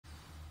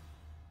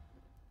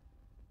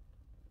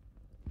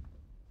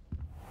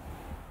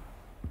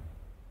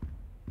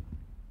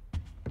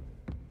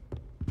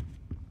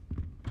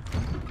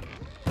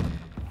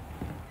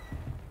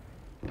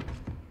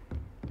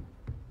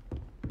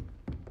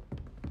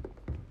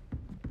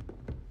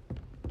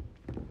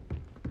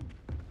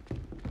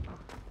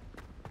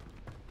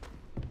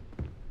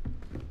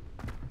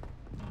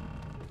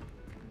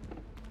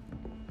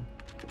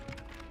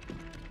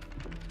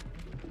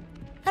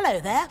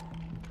Hello there.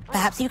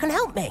 Perhaps you can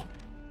help me.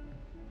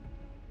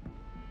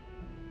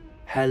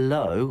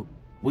 Hello?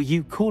 Were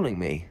you calling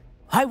me?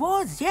 I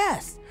was,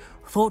 yes.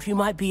 Thought you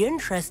might be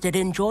interested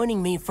in joining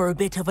me for a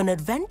bit of an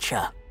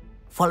adventure.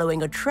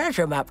 Following a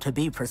treasure map, to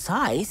be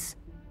precise.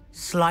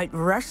 Slight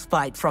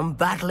respite from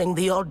battling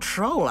the odd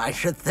troll, I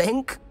should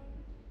think.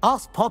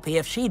 Asked Poppy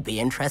if she'd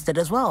be interested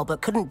as well,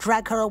 but couldn't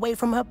drag her away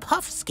from her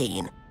puff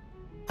skein.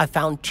 I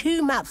found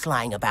 2 maps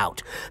lying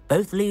about,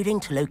 both leading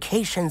to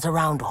locations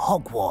around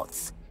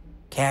Hogwarts.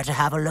 Care to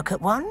have a look at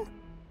one?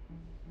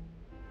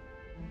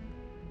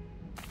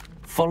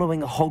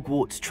 Following a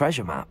Hogwarts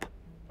treasure map.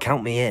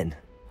 Count me in.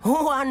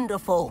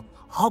 Wonderful.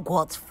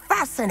 Hogwarts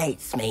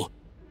fascinates me.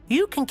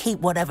 You can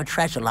keep whatever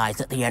treasure lies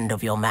at the end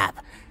of your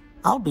map.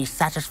 I'll be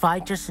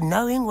satisfied just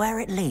knowing where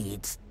it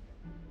leads.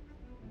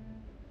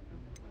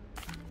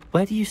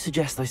 Where do you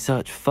suggest I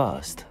search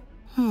first?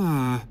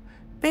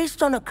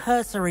 Based on a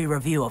cursory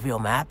review of your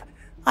map,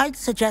 I'd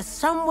suggest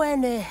somewhere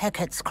near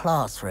Hecat's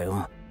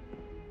classroom.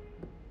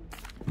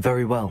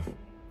 Very well.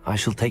 I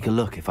shall take a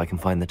look if I can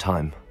find the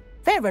time.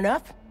 Fair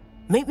enough.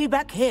 Meet me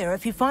back here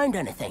if you find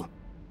anything.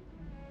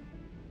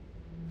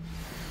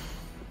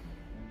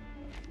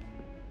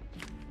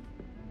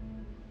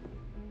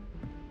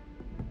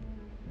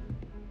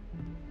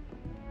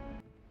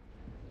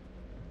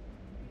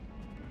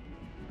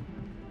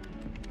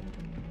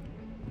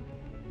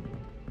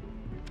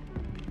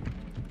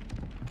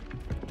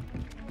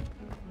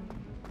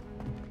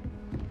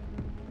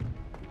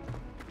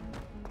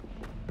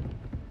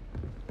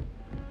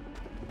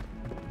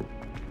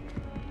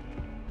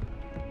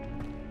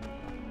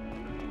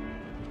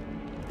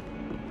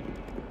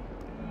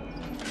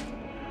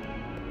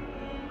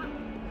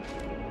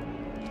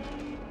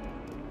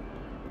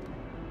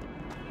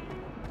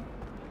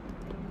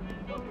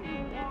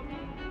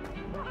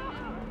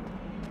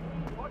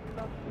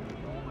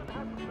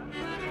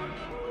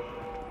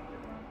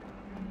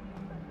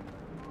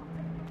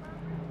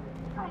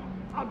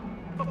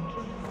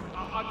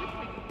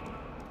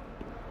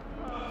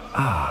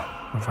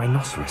 Ah, a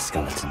rhinoceros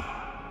skeleton.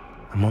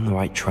 I'm on the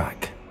right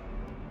track.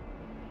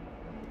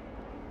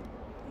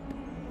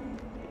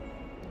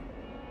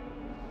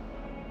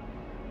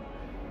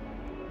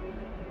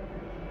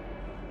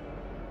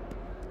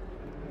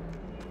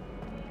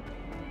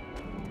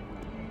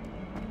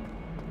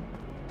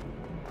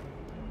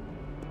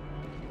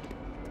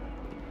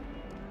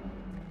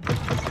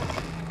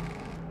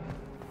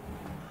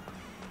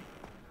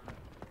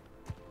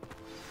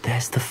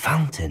 There's the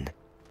fountain.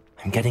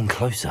 I'm getting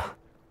closer.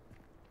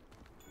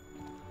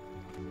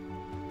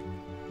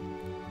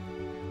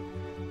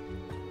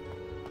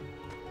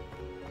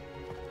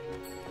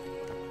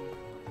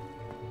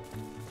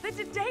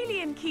 The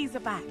Daedalian keys are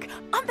back.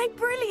 Aren't they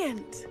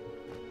brilliant?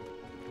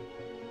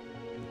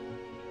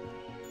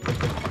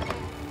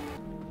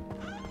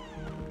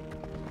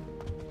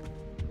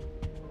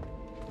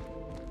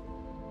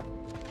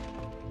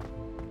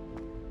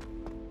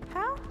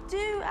 How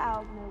do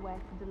owls know where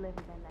to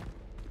deliver their letters?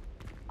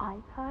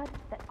 I've heard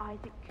that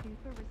Isaac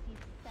Cooper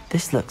received...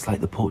 This looks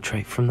like the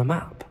portrait from the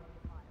map.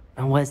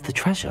 Now where's the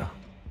treasure?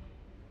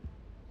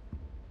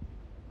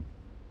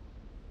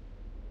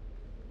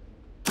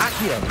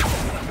 ACER!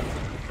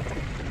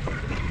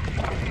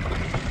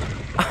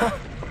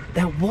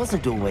 There was a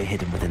doorway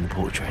hidden within the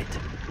portrait.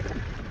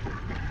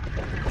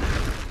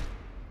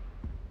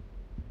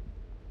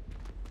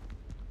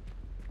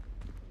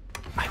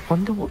 I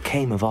wonder what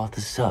came of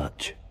Arthur's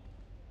search.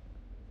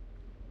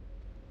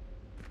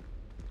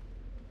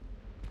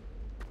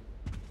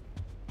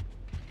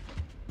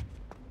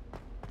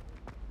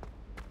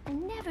 I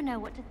never know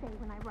what to say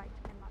when I write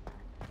to my mother.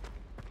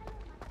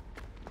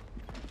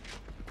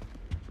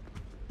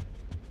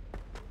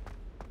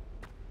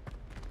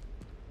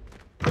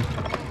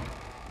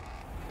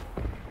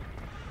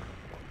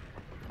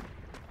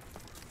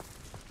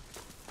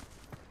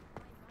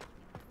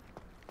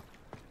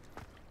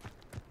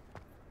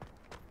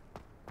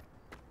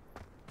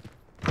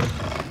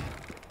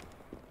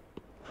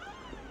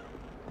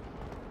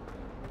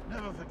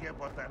 Never forget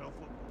what that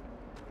awful...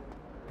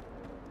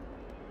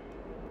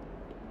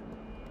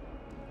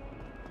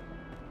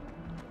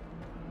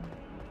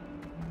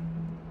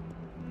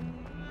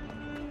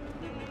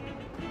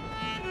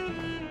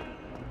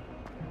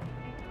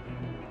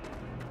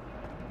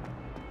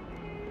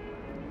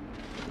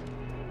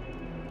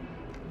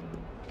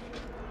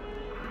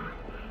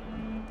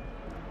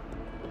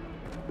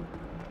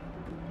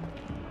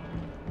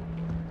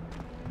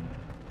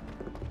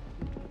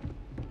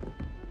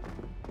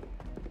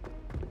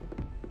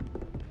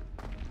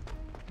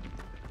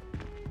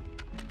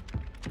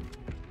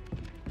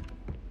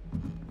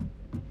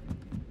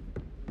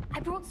 I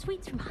brought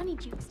sweets from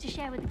Honeydukes to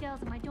share with the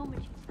girls in my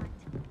dormitory tonight.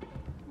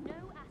 No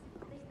acid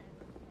this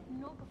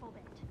though, not before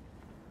bed.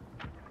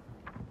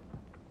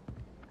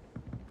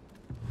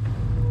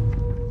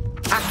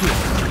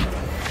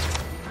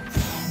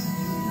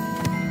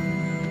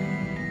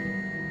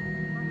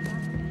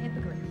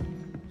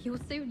 You'll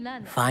soon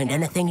learn. Find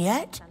anything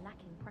yet?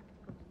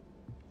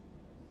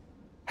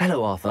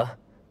 Hello, Arthur.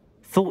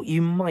 thought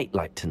you might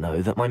like to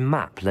know that my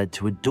map led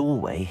to a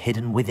doorway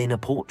hidden within a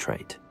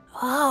portrait.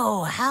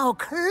 Oh, how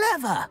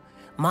clever!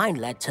 Mine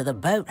led to the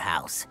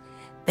boathouse.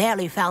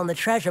 Barely found the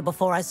treasure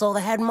before I saw the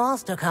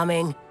headmaster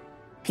coming.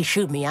 He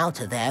shooed me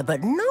out of there,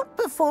 but not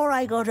before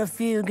I got a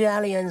few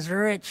galleons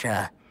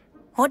richer.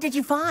 What did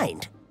you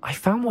find? I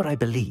found what I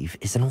believe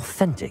is an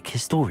authentic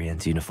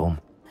historian's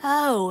uniform.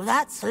 Oh,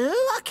 that's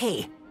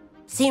lucky.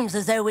 Seems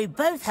as though we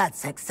both had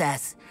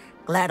success.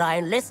 Glad I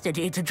enlisted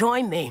you to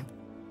join me.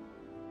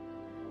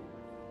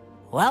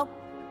 Well,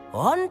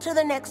 on to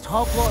the next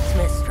Hogwarts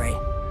mystery.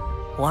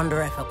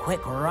 Wonder if a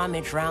quick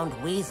rummage round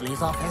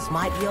Weasley's office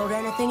might yield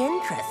anything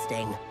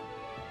interesting.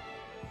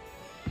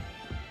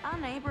 Our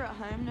neighbour at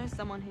home knows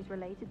someone who's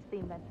related to the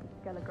inventor of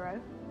Skeller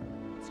Grove.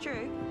 It's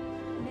true.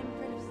 An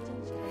imprint of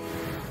Stinch.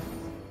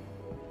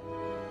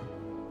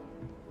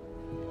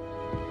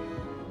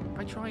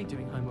 I tried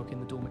doing homework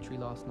in the dormitory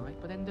last night,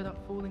 but ended up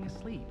falling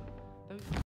asleep.